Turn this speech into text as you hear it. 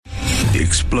the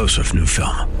explosive new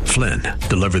film, Flynn,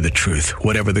 Deliver the Truth,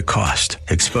 Whatever the Cost,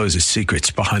 exposes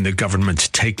secrets behind the government's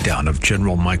takedown of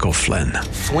General Michael Flynn.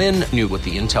 Flynn knew what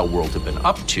the intel world had been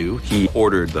up to. He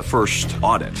ordered the first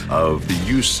audit of the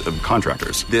use of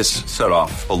contractors. This set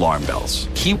off alarm bells.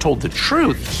 He told the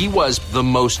truth. He was the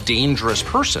most dangerous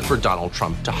person for Donald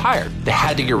Trump to hire. They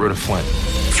had to get rid of Flynn.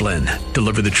 Flynn,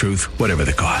 Deliver the Truth, Whatever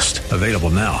the Cost. Available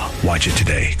now. Watch it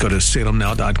today. Go to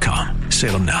salemnow.com.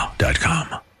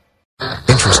 salemnow.com.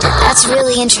 Interesting. That's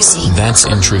really interesting. That's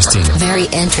interesting. Very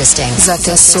interesting. That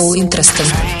is so interesting.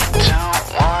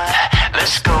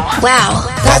 Wow,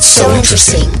 that's so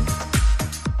interesting.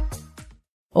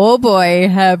 Oh boy,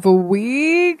 have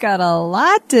we got a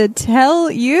lot to tell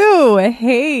you.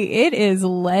 Hey, it is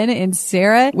Len and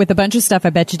Sarah with a bunch of stuff I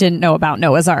bet you didn't know about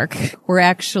Noah's Ark. We're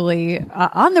actually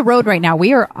on the road right now.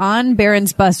 We are on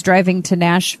Barron's bus driving to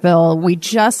Nashville. We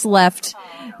just left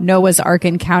Noah's Ark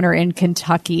encounter in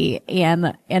Kentucky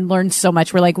and learned so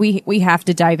much. We're like, we have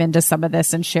to dive into some of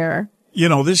this and share. You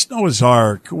know, this Noah's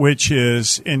Ark, which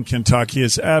is in Kentucky,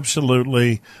 is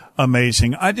absolutely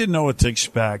amazing. I didn't know what to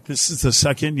expect. This is the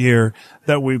second year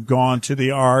that we've gone to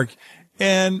the Ark.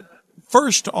 And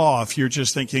first off, you're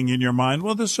just thinking in your mind,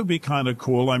 well, this would be kind of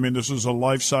cool. I mean, this is a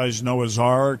life-size Noah's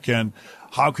Ark, and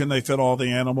how can they fit all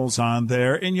the animals on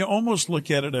there? And you almost look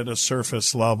at it at a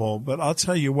surface level. But I'll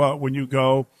tell you what, when you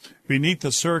go beneath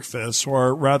the surface,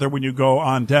 or rather when you go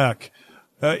on deck,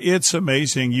 it's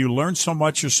amazing. You learn so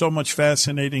much. There's so much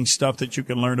fascinating stuff that you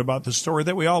can learn about the story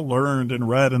that we all learned and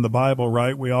read in the Bible,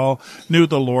 right? We all knew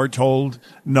the Lord told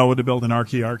Noah to build an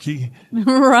arky.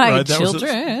 Right,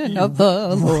 children of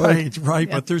the Lord. Right.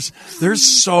 Yep. But there's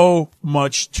so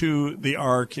much to the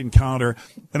Ark encounter.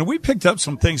 And we picked up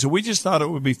some things, and we just thought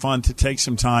it would be fun to take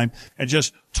some time and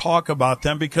just talk about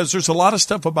them, because there's a lot of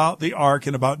stuff about the Ark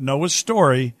and about Noah's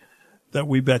story that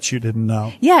we bet you didn't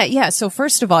know. Yeah. So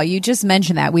first of all, you just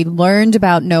mentioned that we learned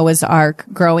about Noah's Ark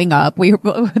growing up.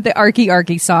 The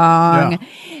Arky song.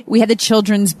 Yeah. We had the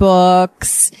children's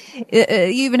books. You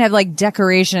even have like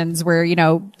decorations where,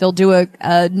 they'll do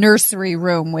a nursery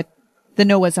room with the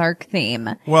Noah's Ark theme.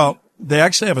 Well, they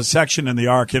actually have a section in the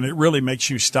Ark, and it really makes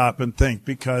you stop and think,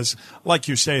 because, like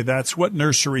you say, that's what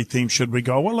nursery theme should we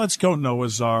go? Well, let's go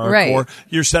Noah's Ark. Right. Or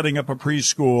you're setting up a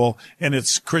preschool, and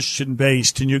it's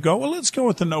Christian-based, and you go, well, let's go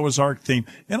with the Noah's Ark theme.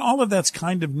 And all of that's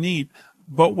kind of neat.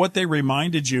 But what they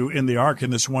reminded you in the Ark in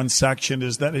this one section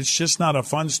is that it's just not a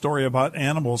fun story about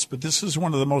animals, but this is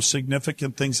one of the most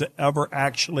significant things that ever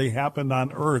actually happened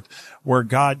on earth, where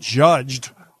God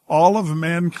judged all of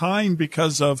mankind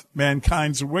because of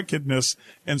mankind's wickedness.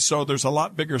 And so there's a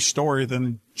lot bigger story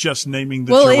than just naming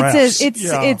the giraffes.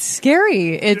 It's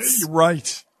scary. It's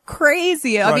right.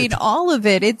 Crazy. Right. I mean, all of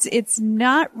it. It's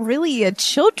not really a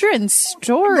children's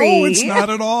story. No, it's not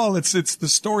at all. It's the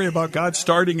story about God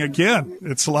starting again.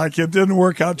 It's like it didn't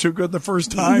work out too good the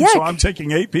first time. So I'm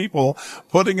taking 8 people,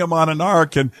 putting them on an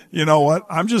ark, and you know what?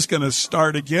 I'm just going to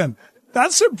start again.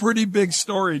 That's a pretty big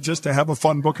story just to have a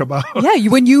fun book about. Yeah,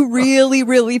 when you really,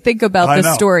 really think about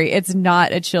the story, it's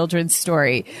not a children's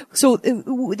story. So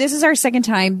this is our second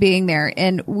time being there,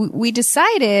 and we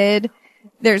decided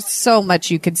there's so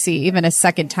much you could see. Even a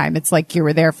second time, it's like you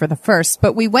were there for the first.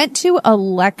 But we went to a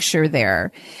lecture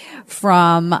there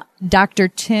from Dr.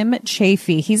 Tim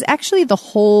Chaffee. He's actually the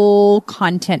whole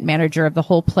content manager of the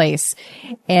whole place.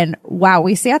 And wow,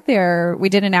 we sat there, we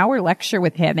did an hour lecture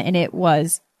with him, and it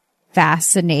was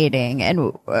fascinating.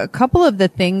 And a couple of the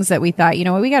things that we thought,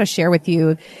 we got to share with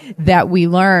you that we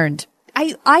learned.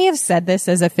 I have said this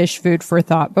as a fish food for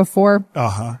thought before,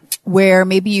 where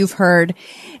maybe you've heard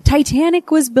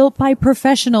Titanic was built by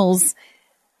professionals.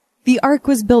 The Ark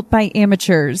was built by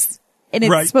amateurs. And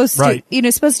it's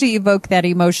supposed to evoke that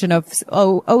emotion of,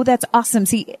 oh, that's awesome.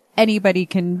 See, anybody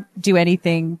can do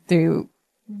anything through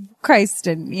Christ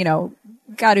and,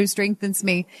 God who strengthens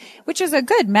me, which is a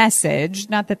good message.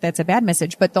 Not that that's a bad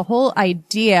message, but the whole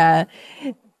idea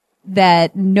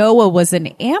that Noah was an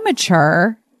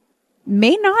amateur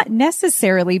may not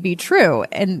necessarily be true.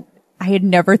 And I had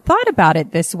never thought about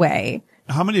it this way.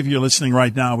 How many of you are listening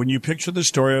right now, when you picture the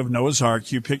story of Noah's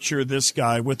Ark, you picture this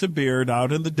guy with a beard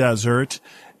out in the desert,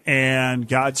 and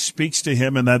God speaks to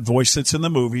him in that voice that's in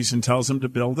the movies and tells him to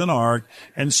build an ark.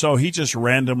 And so he just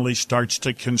randomly starts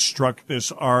to construct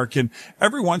this ark. And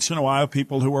every once in a while,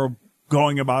 people who are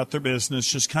going about their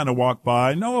business just kind of walk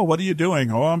by. Noah, what are you doing?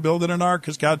 Oh, I'm building an ark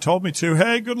because God told me to.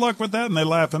 Hey, good luck with that. And they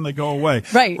laugh and they go away.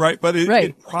 Right. But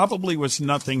it probably was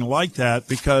nothing like that,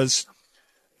 because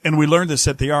And we learned this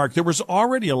at the Ark. There was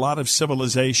already a lot of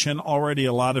civilization, already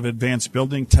a lot of advanced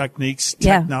building techniques,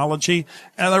 technology,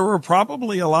 and there were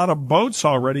probably a lot of boats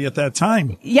already at that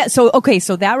time. Yeah. So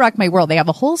that rocked my world. They have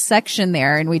a whole section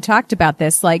there, and we talked about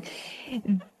this. Like,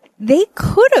 they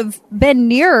could have been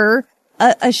near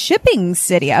a shipping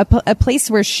city, a place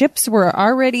where ships were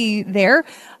already there.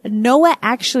 Noah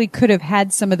actually could have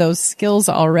had some of those skills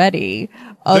already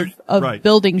of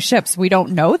building ships. We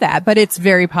don't know that, but it's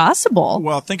very possible.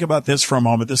 Well, think about this for a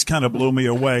moment. This kind of blew me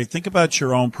away. Think about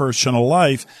your own personal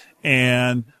life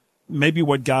and maybe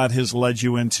what God has led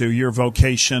you into, your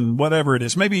vocation, whatever it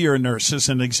is. Maybe you're a nurse, as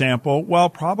an example. Well,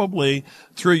 probably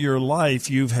through your life,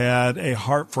 you've had a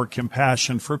heart for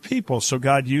compassion for people. So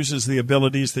God uses the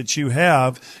abilities that you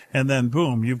have, and then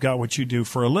boom, you've got what you do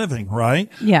for a living, right?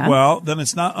 Yeah. Well, then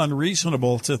it's not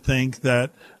unreasonable to think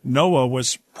that Noah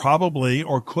was probably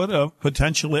or could have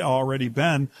potentially already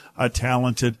been a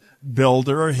talented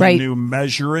builder. He knew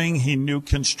measuring. He knew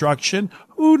construction.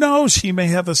 Who knows? He may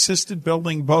have assisted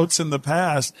building boats in the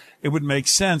past. It would make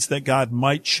sense that God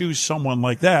might choose someone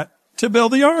like that to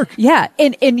build the ark. Yeah.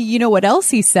 And you know what else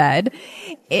he said?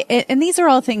 And these are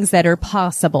all things that are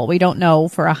possible. We don't know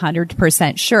for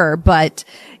 100% sure, but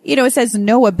it says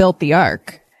Noah built the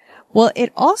ark. Well,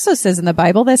 it also says in the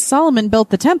Bible that Solomon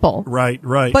built the temple. Right.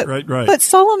 But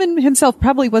Solomon himself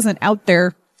probably wasn't out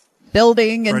there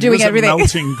building and doing everything.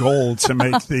 Melting gold to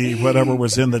make the whatever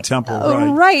was in the temple.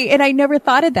 Right. And I never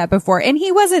thought of that before. And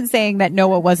he wasn't saying that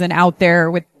Noah wasn't out there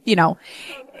with,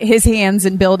 his hands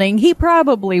in building. He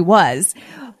probably was.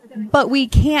 But we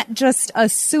can't just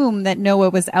assume that Noah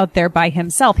was out there by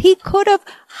himself. He could have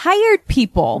hired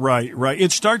people. Right.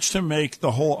 It starts to make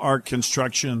the whole ark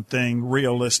construction thing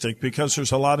realistic, because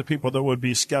there's a lot of people that would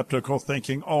be skeptical,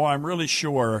 thinking, I'm really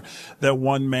sure that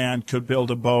one man could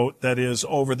build a boat that is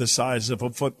over the size of a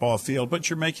football field. But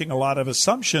you're making a lot of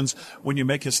assumptions when you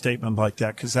make a statement like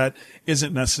that, because that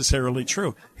isn't necessarily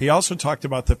true. He also talked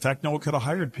about the fact Noah could have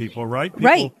hired people, right?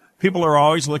 People are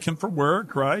always looking for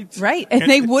work, right? Right. And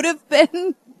they would have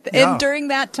been during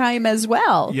that time as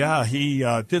well. Yeah. He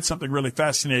did something really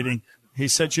fascinating. He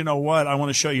said, you know what? I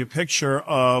want to show you a picture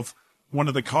of one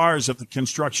of the cars of the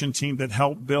construction team that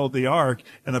helped build the ark.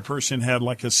 And the person had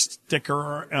like a sticker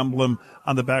or emblem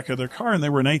on the back of their car, and they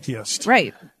were an atheist.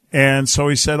 Right. And so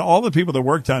he said all the people that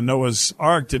worked on Noah's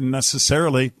ark didn't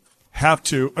necessarily have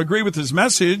to agree with his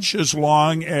message as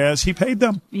long as he paid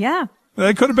them. Yeah.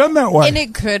 It could have been that way. And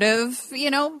it could have,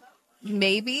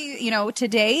 maybe,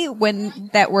 today when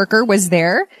that worker was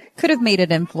there, could have made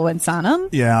an influence on him.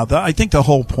 Yeah, I think the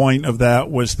whole point of that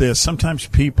was this. Sometimes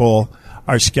people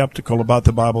are skeptical about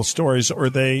the Bible stories, or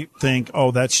they think,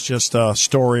 that's just a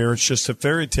story or it's just a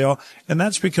fairy tale. And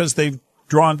that's because they've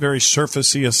drawn very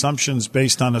surfacey assumptions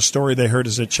based on a story they heard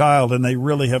as a child, and they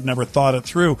really have never thought it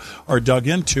through or dug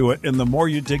into it. And the more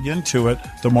you dig into it,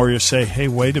 the more you say, hey,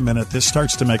 wait a minute, this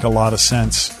starts to make a lot of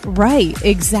sense. Right,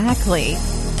 exactly.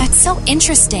 That's so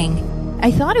interesting.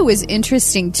 I thought it was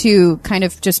interesting, too, kind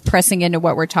of just pressing into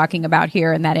what we're talking about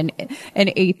here, and that an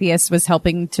atheist was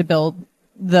helping to build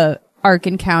the Ark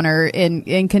Encounter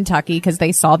in Kentucky because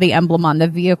they saw the emblem on the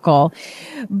vehicle.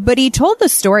 But he told the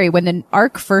story when the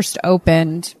Ark first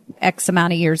opened X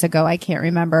amount of years ago, I can't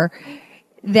remember,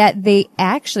 that they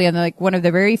actually on one of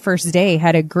the very first day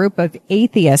had a group of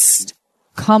atheists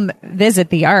come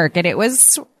visit the Ark, and it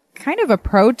was kind of a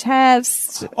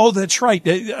protest. Oh, that's right.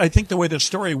 I think the way the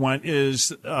story went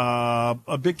is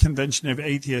a big convention of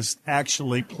atheists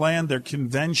actually planned their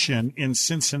convention in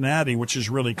Cincinnati, which is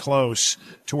really close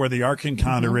to where the Ark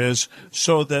Encounter is,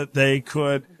 so that they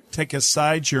could take a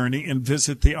side journey and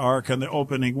visit the Ark on the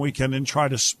opening weekend and try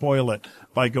to spoil it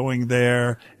by going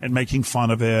there and making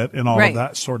fun of it and all of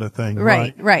that sort of thing.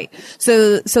 Right.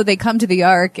 So they come to the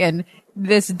Ark, and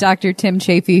this Dr. Tim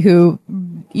Chafee, who,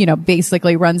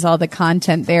 basically runs all the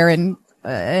content there and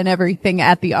everything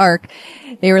at the Ark,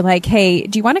 they were like, hey,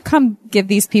 do you want to come give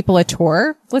these people a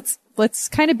tour? Let's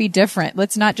kind of be different.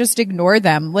 Let's not just ignore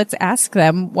them. Let's ask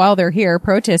them while they're here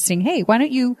protesting, hey, why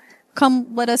don't you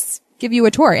come let us give you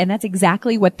a tour? And that's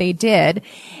exactly what they did.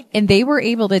 And they were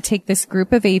able to take this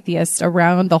group of atheists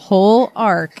around the whole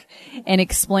Ark and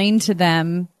explain to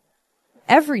them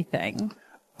everything.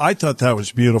 I thought that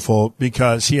was beautiful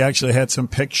because he actually had some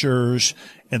pictures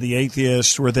and the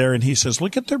atheists were there, and he says,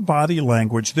 look at their body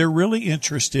language. They're really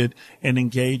interested and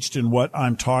engaged in what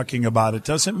I'm talking about. It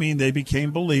doesn't mean they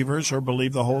became believers or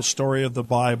believe the whole story of the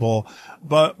Bible,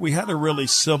 but we had a really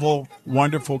civil,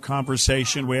 wonderful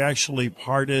conversation. We actually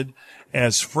parted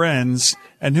as friends,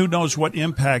 and who knows what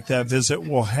impact that visit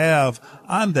will have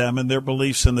on them and their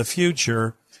beliefs in the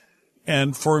future.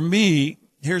 And for me,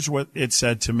 here's what it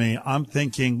said to me. I'm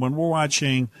thinking when we're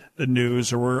watching the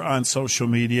news or we're on social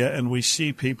media and we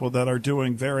see people that are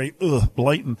doing very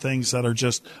blatant things that are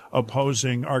just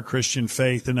opposing our Christian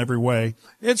faith in every way,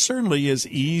 it certainly is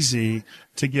easy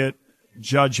to get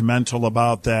judgmental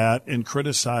about that and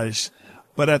criticize.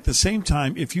 But at the same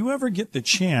time, if you ever get the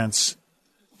chance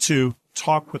to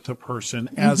talk with a person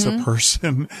as a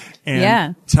person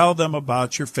and tell them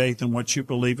about your faith and what you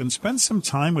believe and spend some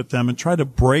time with them and try to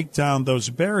break down those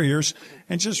barriers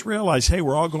and just realize, hey,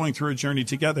 we're all going through a journey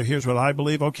together. Here's what I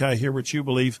believe. Okay, I hear what you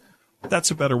believe.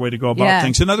 That's a better way to go about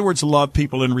things. In other words, love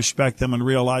people and respect them and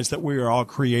realize that we are all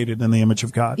created in the image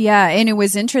of God. Yeah, and it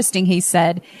was interesting. He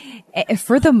said,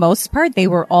 for the most part, they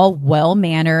were all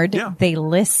well-mannered. Yeah. They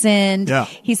listened. Yeah.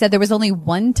 He said there was only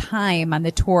one time on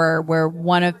the tour where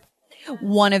one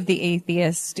of the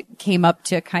atheists came up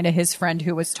to kind of his friend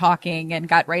who was talking and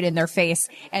got right in their face.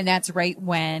 And that's right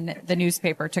when the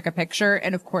newspaper took a picture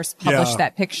and, of course, published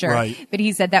that picture. Right. But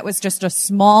he said that was just a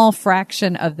small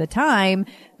fraction of the time.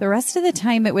 The rest of the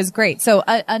time, it was great. So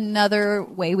another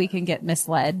way we can get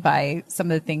misled by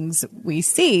some of the things we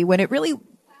see when it really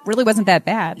wasn't that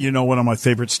bad. You know, one of my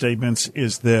favorite statements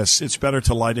is this: it's better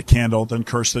to light a candle than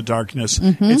curse the darkness.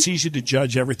 It's easy to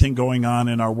judge everything going on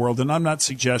in our world. And I'm not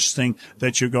suggesting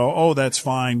that you go, oh, that's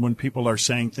fine when people are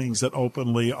saying things that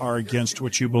openly are against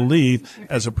what you believe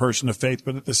as a person of faith.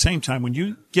 But at the same time, when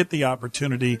you get the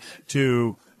opportunity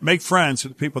to make friends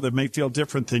with people that may feel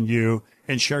different than you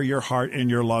and share your heart and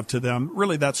your love to them,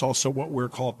 really, that's also what we're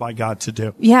called by God to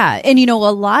do. Yeah. And, you know, a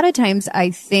lot of times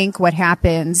I think what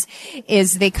happens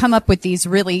is they come up with these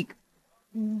really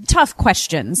tough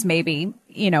questions, maybe,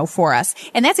 you know, for us.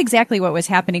 And that's exactly what was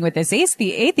happening with this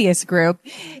atheist group.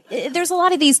 There's a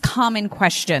lot of these common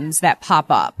questions that pop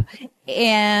up.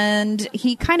 And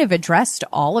he kind of addressed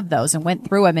all of those and went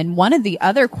through them. And one of the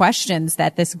other questions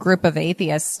that this group of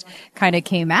atheists kind of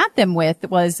came at them with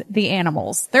was the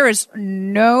animals. There is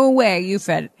no way you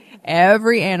fed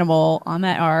every animal on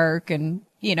that ark and,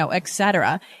 you know, et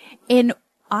cetera. And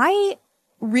I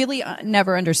really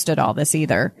never understood all this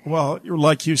either. Well,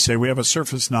 like you say, we have a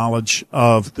surface knowledge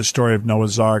of the story of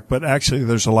Noah's Ark, but actually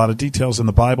there's a lot of details in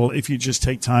the Bible if you just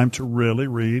take time to really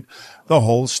read the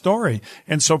whole story.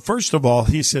 And so first of all,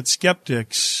 he said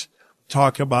skeptics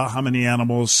talk about how many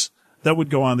animals that would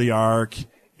go on the ark.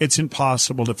 It's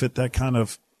impossible to fit that kind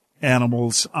of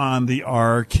animals on the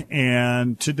ark.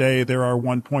 And today there are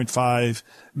 1.5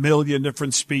 million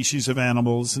different species of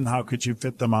animals. And how could you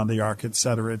fit them on the ark, et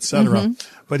cetera, et cetera.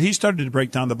 But he started to break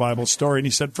down the Bible story. And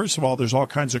he said, first of all, there's all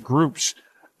kinds of groups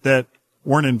that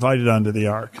weren't invited onto the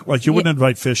ark. Like you wouldn't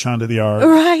invite fish onto the ark.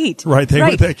 Right. Right.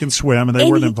 They can swim and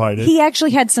they weren't invited. He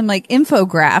actually had some like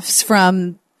infographs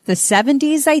from the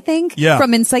 70s, I think,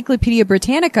 from Encyclopedia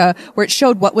Britannica, where it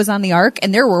showed what was on the ark,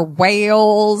 and there were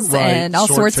whales and all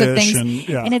sorts of things.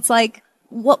 And it's like,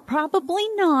 well, probably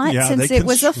not, since it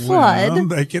was a flood.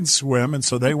 They can swim, and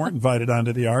so they weren't invited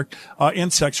onto the ark.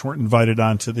 Insects weren't invited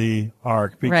onto the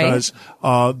ark because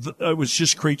it was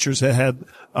just creatures that had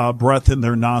breath in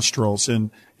their nostrils, and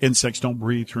insects don't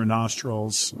breathe through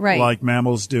nostrils like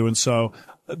mammals do. And so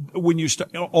when you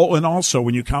start, and also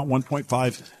when you count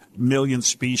 1.5 million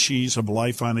species of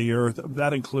life on the earth,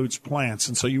 that includes plants.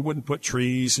 And so you wouldn't put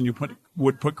trees and you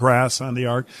would put grass on the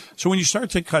ark. So when you start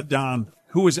to cut down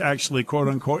who was actually quote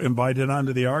unquote invited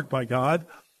onto the ark by God,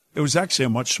 it was actually a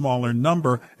much smaller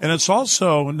number. And it's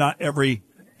also not every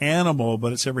animal,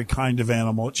 but it's every kind of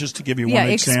animal. Just to give you one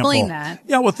example. Explain that.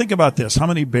 Yeah, well, think about this. How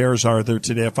many bears are there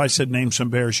today? If I said name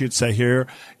some bears, you'd say here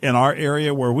in our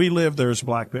area where we live, there's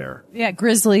black bear. Yeah,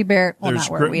 grizzly bear. Well, there's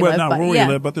not where we live, not but where we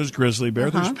live, but there's grizzly bear,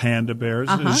 there's panda bears,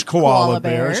 there's koala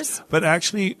bears. But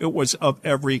actually, it was of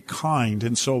every kind.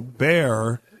 And so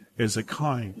bear is a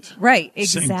kind. Right,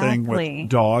 exactly. Same thing with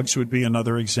dogs would be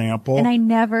another example. And I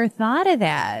never thought of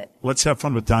that. Let's have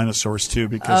fun with dinosaurs too,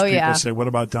 because people say, what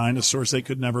about dinosaurs? They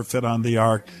could never fit on the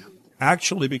ark.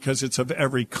 Actually, because it's of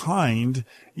every kind,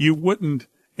 you wouldn't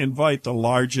invite the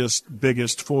largest,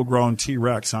 biggest, full-grown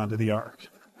T-Rex onto the ark.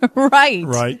 Right.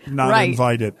 Right? Not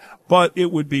invited. But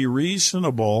it would be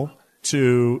reasonable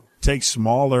to take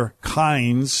smaller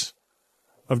kinds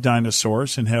of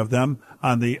dinosaurs and have them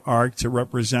on the ark to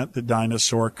represent the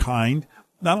dinosaur kind.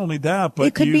 Not only that, but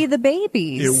it could be the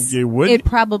babies. It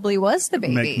probably was the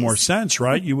babies. Make more sense,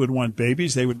 right? You would want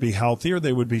babies. They would be healthier.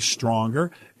 They would be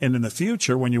stronger. And in the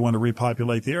future, when you want to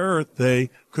repopulate the earth, they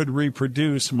could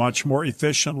reproduce much more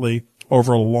efficiently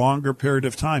over a longer period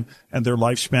of time, and their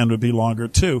lifespan would be longer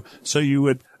too. So you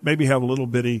would maybe have little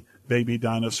bitty baby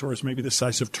dinosaurs, maybe the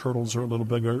size of turtles or a little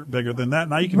bigger than that.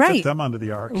 Now you can Right. fit them onto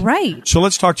the ark. Right. So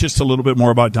let's talk just a little bit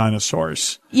more about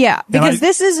dinosaurs. Yeah, because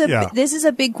this is yeah.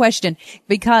 a big question,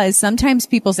 because sometimes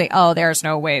people say, "Oh, there's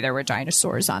no way there were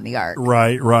dinosaurs on the ark."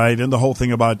 Right, right. And the whole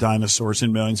thing about dinosaurs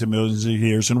in millions and millions of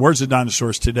years. And where's the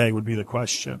dinosaurs today would be the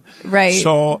question. Right.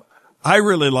 So I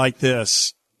really like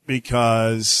this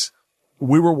because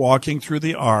we were walking through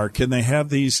the ark and they have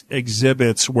these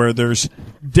exhibits where there's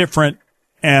different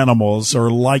animals or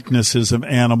likenesses of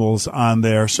animals on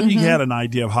there. So you had an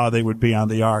idea of how they would be on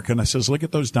the ark. And I says, look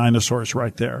at those dinosaurs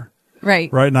right there.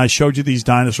 Right. Right. And I showed you these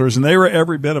dinosaurs and they were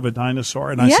every bit of a dinosaur.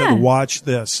 And I Yeah. said, watch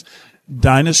this.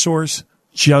 Dinosaurs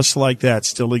just like that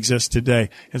still exist today.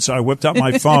 And so I whipped out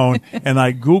my phone and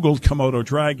I Googled Komodo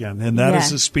dragon. And that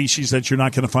is Yeah. a species that you're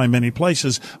not going to find many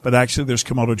places, but actually there's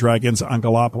Komodo dragons on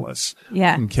Galapagos.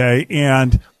 Yeah. Okay.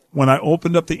 And when I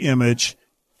opened up the image,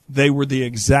 they were the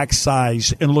exact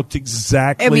size and looked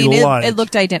exactly I mean, like. it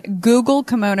looked identical. Google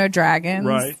Komodo dragons.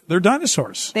 Right. They're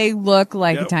dinosaurs. They look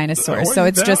like Yeah, dinosaurs, so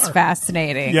it's they just are.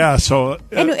 fascinating. Yeah. So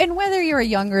And whether you're a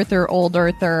young earther, old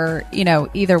earther,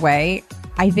 either way,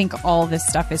 I think all this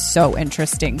stuff is so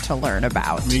interesting to learn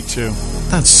about. me too.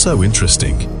 That's so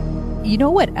interesting. You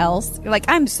know what else? Like,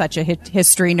 I'm such a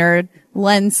history nerd.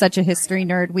 Len's such a history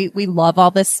nerd. We love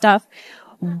all this stuff.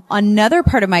 Another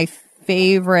part of my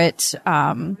favorite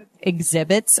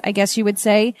exhibits, I guess you would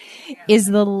say, is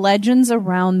the Legends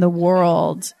Around the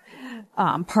World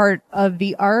part of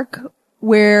the Ark,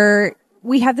 where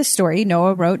we have the story.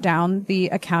 Noah wrote down the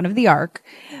account of the Ark,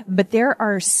 but there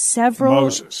are several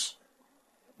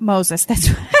Moses. That's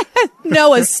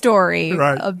Noah's story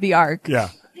Right. of the Ark. Yeah.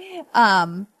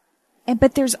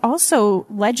 But there's also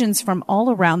legends from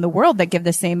all around the world that give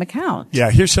the same account. Yeah,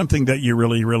 here's something that you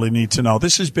really, really need to know.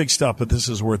 This is big stuff, but this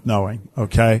is worth knowing,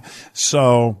 okay?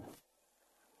 So,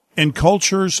 in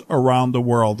cultures around the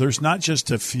world, there's not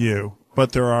just a few,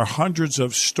 but there are hundreds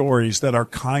of stories that are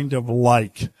kind of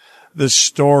like the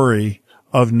story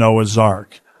of Noah's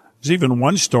Ark. There's even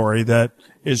one story that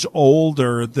is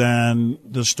older than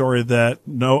the story that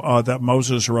that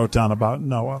Moses wrote down about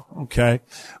Noah, okay?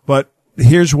 But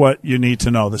here's what you need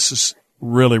to know. This is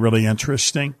really, really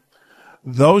interesting.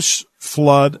 Those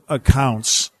flood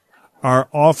accounts are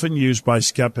often used by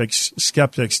skeptics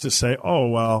to say, oh,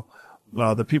 well,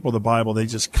 the people of the Bible, they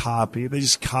just copy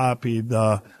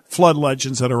the flood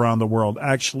legends that are around the world.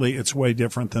 Actually, it's way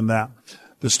different than that.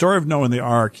 The story of Noah and the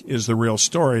Ark is the real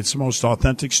story. It's the most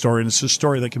authentic story, and it's a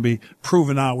story that can be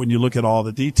proven out when you look at all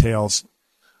the details.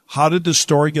 How did the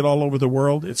story get all over the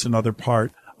world? It's another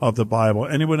part of the Bible.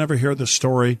 Anyone ever hear the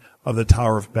story of the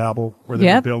Tower of Babel, where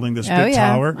they were building this big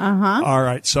tower? All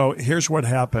right. So here's what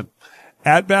happened.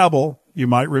 At Babel, you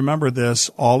might remember this,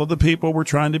 all of the people were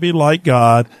trying to be like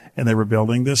God, and they were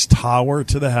building this tower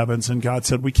to the heavens, and God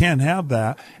said, we can't have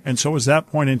that. And so it was that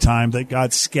point in time that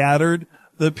God scattered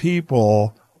the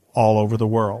people all over the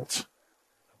world.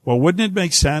 Well, wouldn't it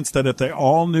make sense that if they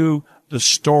all knew the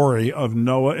story of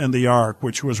Noah and the Ark,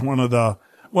 which was one of the,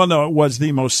 well, no, it was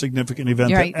the most significant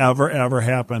event Right. that ever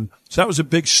happened. So that was a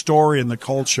big story in the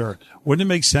culture. Wouldn't it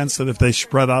make sense that if they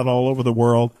spread out all over the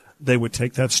world, they would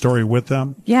take that story with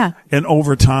them? Yeah. And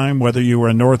over time, whether you were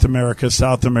in North America,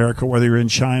 South America, whether you're in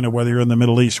China, whether you're in the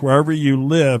Middle East, wherever you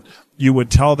lived, you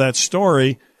would tell that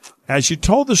story. As you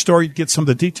told the story, you'd get some of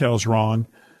the details wrong,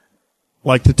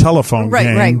 like the telephone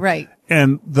game. Right.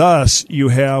 And thus, you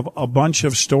have a bunch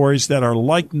of stories that are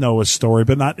like Noah's story,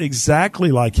 but not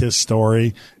exactly like his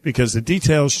story, because the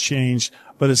details changed,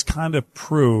 but it's kind of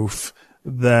proof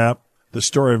that the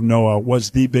story of Noah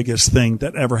was the biggest thing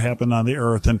that ever happened on the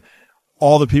earth. And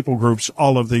all the people groups,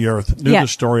 all of the earth knew the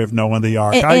story of Noah and the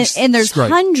Ark. And there's It's great.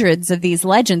 hundreds of these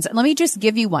legends. Let me just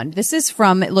give you one. This is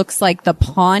from, it looks like the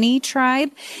Pawnee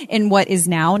tribe in what is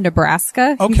now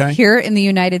Nebraska, Okay. here in the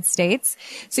United States.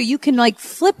 So you can like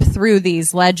flip through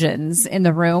these legends in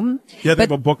the room. Yeah, they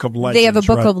But have a book of legends. They have a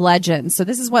book right? of legends. So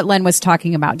this is what Len was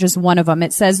talking about, just one of them.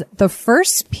 It says the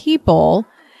first people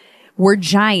were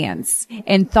giants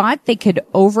and thought they could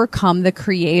overcome the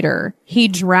Creator. He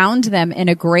drowned them in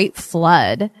a great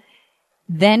flood,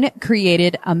 then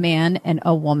created a man and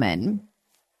a woman.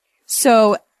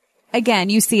 So again,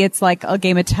 you see it's like a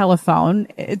game of telephone.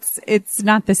 It's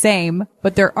not the same,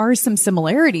 but there are some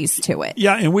similarities to it.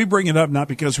 Yeah, and we bring it up not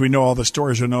because we know all the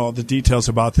stories or know all the details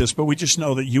about this, but we just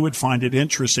know that you would find it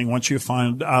interesting once you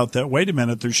find out that, wait a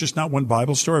minute, there's just not one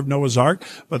Bible story of Noah's Ark,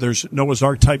 but there's Noah's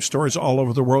Ark type stories all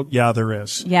over the world. Yeah, there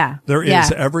is. Yeah. There is. Yeah.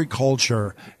 Every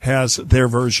culture has their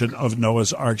version of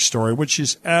Noah's Ark story, which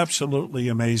is absolutely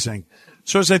amazing.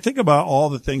 So as I think about all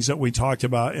the things that we talked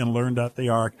about and learned at the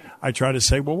Ark, I try to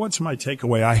say, well, what's my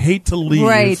takeaway? I hate to leave.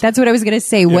 Right. That's what I was going to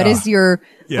say. Yeah. What is your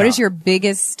Yeah.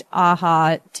 biggest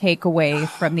aha takeaway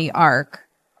from the Ark?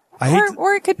 I hate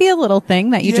Or it could be a little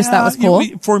thing that you just thought was cool.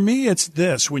 For me, it's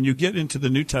this. When you get into the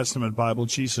New Testament Bible,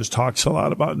 Jesus talks a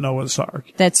lot about Noah's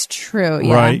Ark. That's true.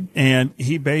 Yeah. Right. And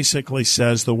he basically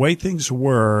says the way things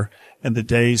were in the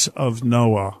days of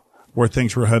Noah, where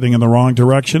things were heading in the wrong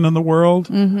direction in the world,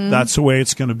 that's the way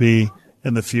it's going to be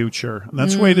in the future. And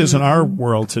that's the way it is in our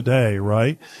world today,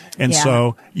 right? And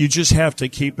so you just have to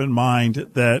keep in mind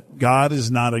that God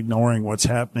is not ignoring what's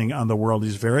happening on the world.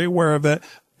 He's very aware of it.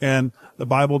 And the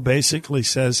Bible basically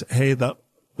says, hey, the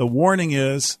warning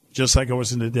is, just like it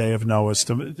was in the day of Noah,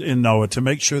 to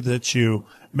make sure that you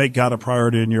make God a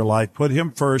priority in your life, put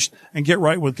him first, and get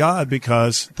right with God,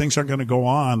 because things aren't going to go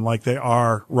on like they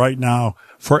are right now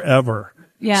forever.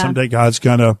 Yeah. Someday God's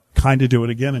going to kind of do it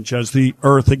again and judge the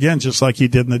earth again, just like he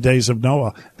did in the days of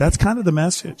Noah. That's kind of the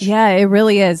message. Yeah, it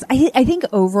really is. I think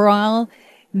overall,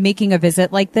 making a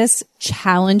visit like this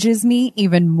challenges me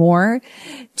even more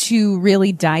to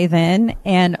really dive in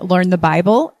and learn the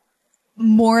Bible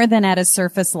more than at a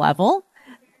surface level.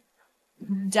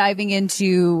 Diving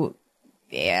into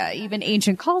even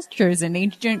ancient cultures and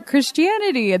ancient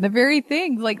Christianity and the very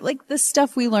things like the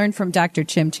stuff we learned from Dr.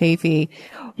 Jim Chafee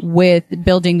with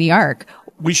building the Ark.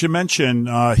 We should mention,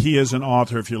 he is an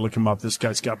author. If you look him up, this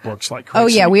guy's got books like crazy. Oh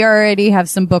yeah, we already have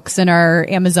some books in our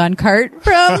Amazon cart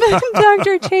from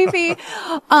Dr. Chafee.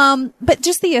 But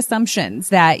just the assumptions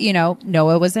that,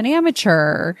 Noah was an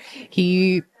amateur.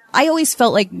 I always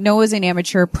felt like Noah's an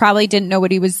amateur, probably didn't know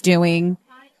what he was doing,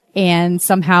 and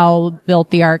somehow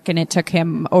built the Ark, and it took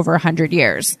him over 100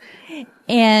 years.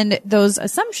 And those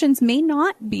assumptions may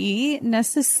not be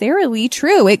necessarily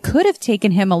true. It could have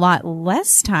taken him a lot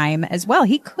less time as well.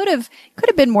 He could have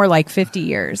been more like 50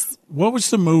 years. What was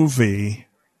the movie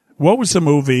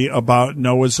about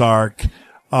Noah's Ark?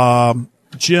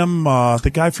 Jim,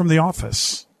 the guy from The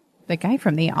Office. The guy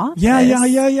from The Office?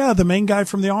 Yeah. The main guy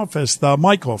from The Office.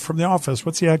 Michael from The Office.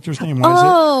 What's the actor's name?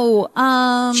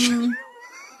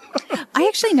 I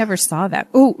actually never saw that.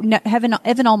 Oh, no,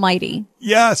 Evan Almighty.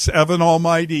 Yes, Evan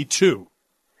Almighty 2.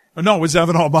 No, it was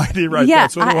Evan Almighty, right? Yeah,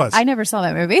 that's what it was. I never saw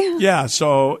that movie. Yeah,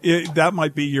 so that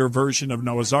might be your version of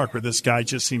Noah's Ark, where this guy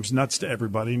just seems nuts to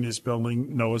everybody and is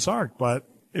building Noah's Ark, but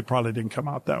it probably didn't come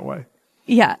out that way.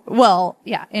 Yeah, well,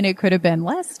 yeah, and it could have been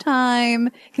less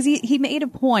time, because he made a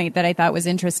point that I thought was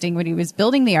interesting when he was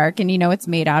building the Ark, and it's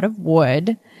made out of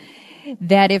wood,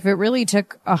 that if it really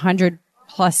took 100+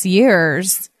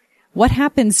 years, what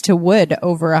happens to wood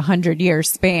over 100-year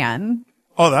span?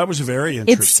 Oh, that was very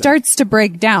interesting. It starts to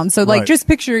break down. So Right. just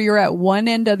picture you're at one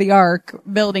end of the Ark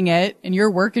building it, and you're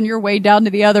working your way down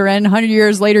to the other end. 100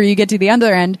 years later, you get to the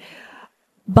other end.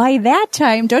 By that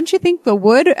time, don't you think the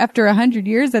wood after 100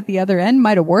 years at the other end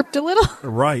might have warped a little?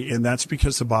 Right, and that's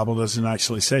because the Bible doesn't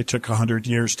actually say it took 100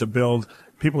 years to build.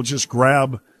 People just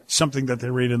grab something that they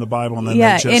read in the Bible and then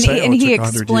they just say, and it he took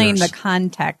 100 explained years. the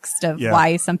context of Yeah.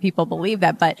 why some people believe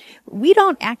that, but we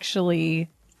don't actually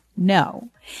know.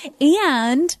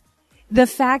 And the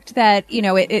fact that,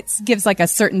 it gives like a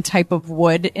certain type of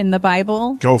wood in the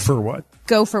Bible. Go for what?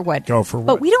 Go for wood. Go for wood.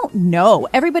 But we don't know.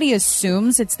 Everybody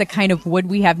assumes it's the kind of wood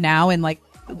we have now in like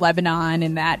Lebanon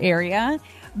in that area.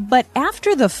 But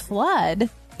after the flood,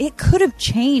 it could have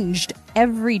changed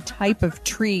every type of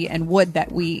tree and wood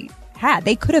that we had.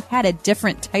 They could have had a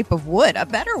different type of wood, a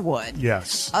better wood.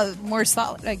 Yes. A more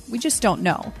solid. Like, we just don't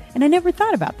know. And I never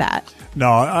thought about that. No,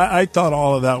 I thought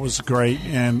all of that was great.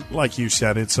 And like you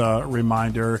said, it's a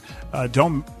reminder.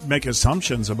 Don't make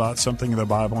assumptions about something in the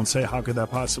Bible and say, how could that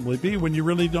possibly be, when you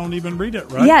really don't even read it,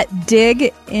 right? Yeah,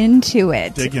 dig into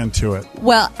it. Dig into it.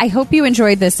 Well, I hope you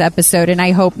enjoyed this episode, and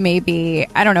I hope maybe,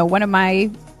 I don't know, one of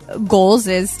my goals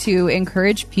is to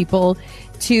encourage people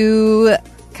to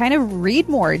kind of read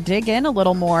more, dig in a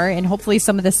little more, and hopefully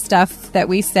some of the stuff that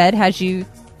we said has you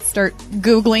start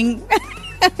Googling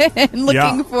and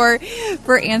looking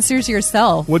for answers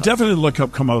yourself. Well, definitely look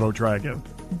up Komodo dragon.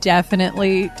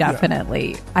 Definitely.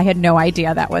 Yeah. I had no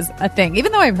idea that was a thing.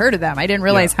 Even though I've heard of them, I didn't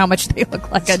realize how much they look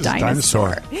like a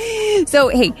dinosaur. So,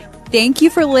 hey, thank you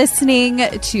for listening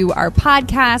to our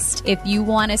podcast. If you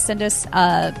want to send us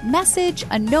a message,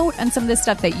 a note on some of the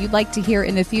stuff that you'd like to hear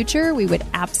in the future, we would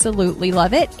absolutely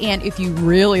love it. And if you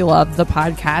really love the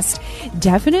podcast,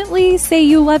 definitely say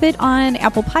you love it on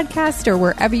Apple Podcast or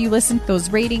wherever you listen. Those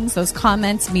ratings, those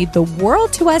comments mean the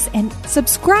world to us. And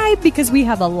subscribe, because we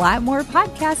have a lot more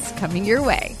podcasts coming your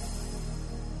way.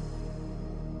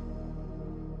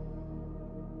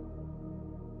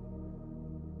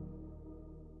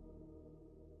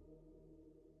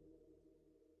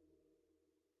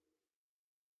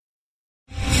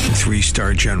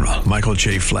 3-star general Michael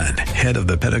J. Flynn, head of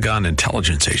the Pentagon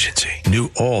Intelligence Agency,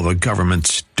 knew all the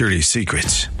government's dirty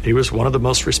secrets. He was one of the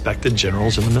most respected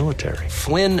generals in the military.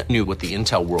 Flynn knew what the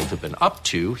intel world had been up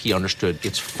to. He understood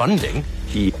its funding.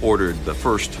 He ordered the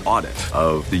first audit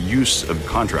of the use of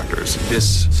contractors.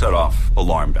 This set off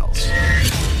alarm bells.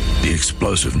 The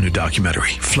explosive new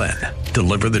documentary, Flynn,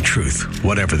 Deliver the Truth,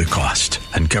 Whatever the Cost,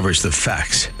 uncovers the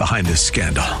facts behind this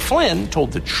scandal. Flynn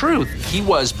told the truth. He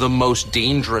was the most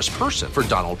dangerous person for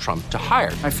Donald Trump to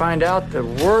hire. I find out the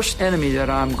worst enemy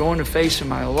that I'm going to face in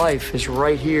my life is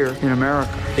right here in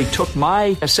America. They took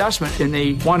my assessment and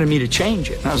they wanted me to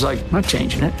change it. And I was like, I'm not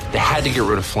changing it. They had to get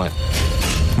rid of Flynn.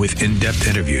 With in-depth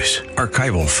interviews,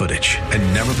 archival footage,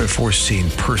 and never-before-seen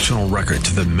personal records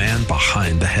of the man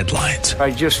behind the headlines.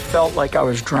 I just felt like I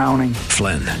was drowning.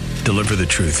 Flynn, Deliver the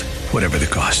Truth, Whatever the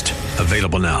Cost.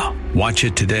 Available now. Watch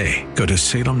it today. Go to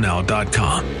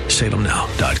salemnow.com.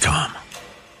 salemnow.com.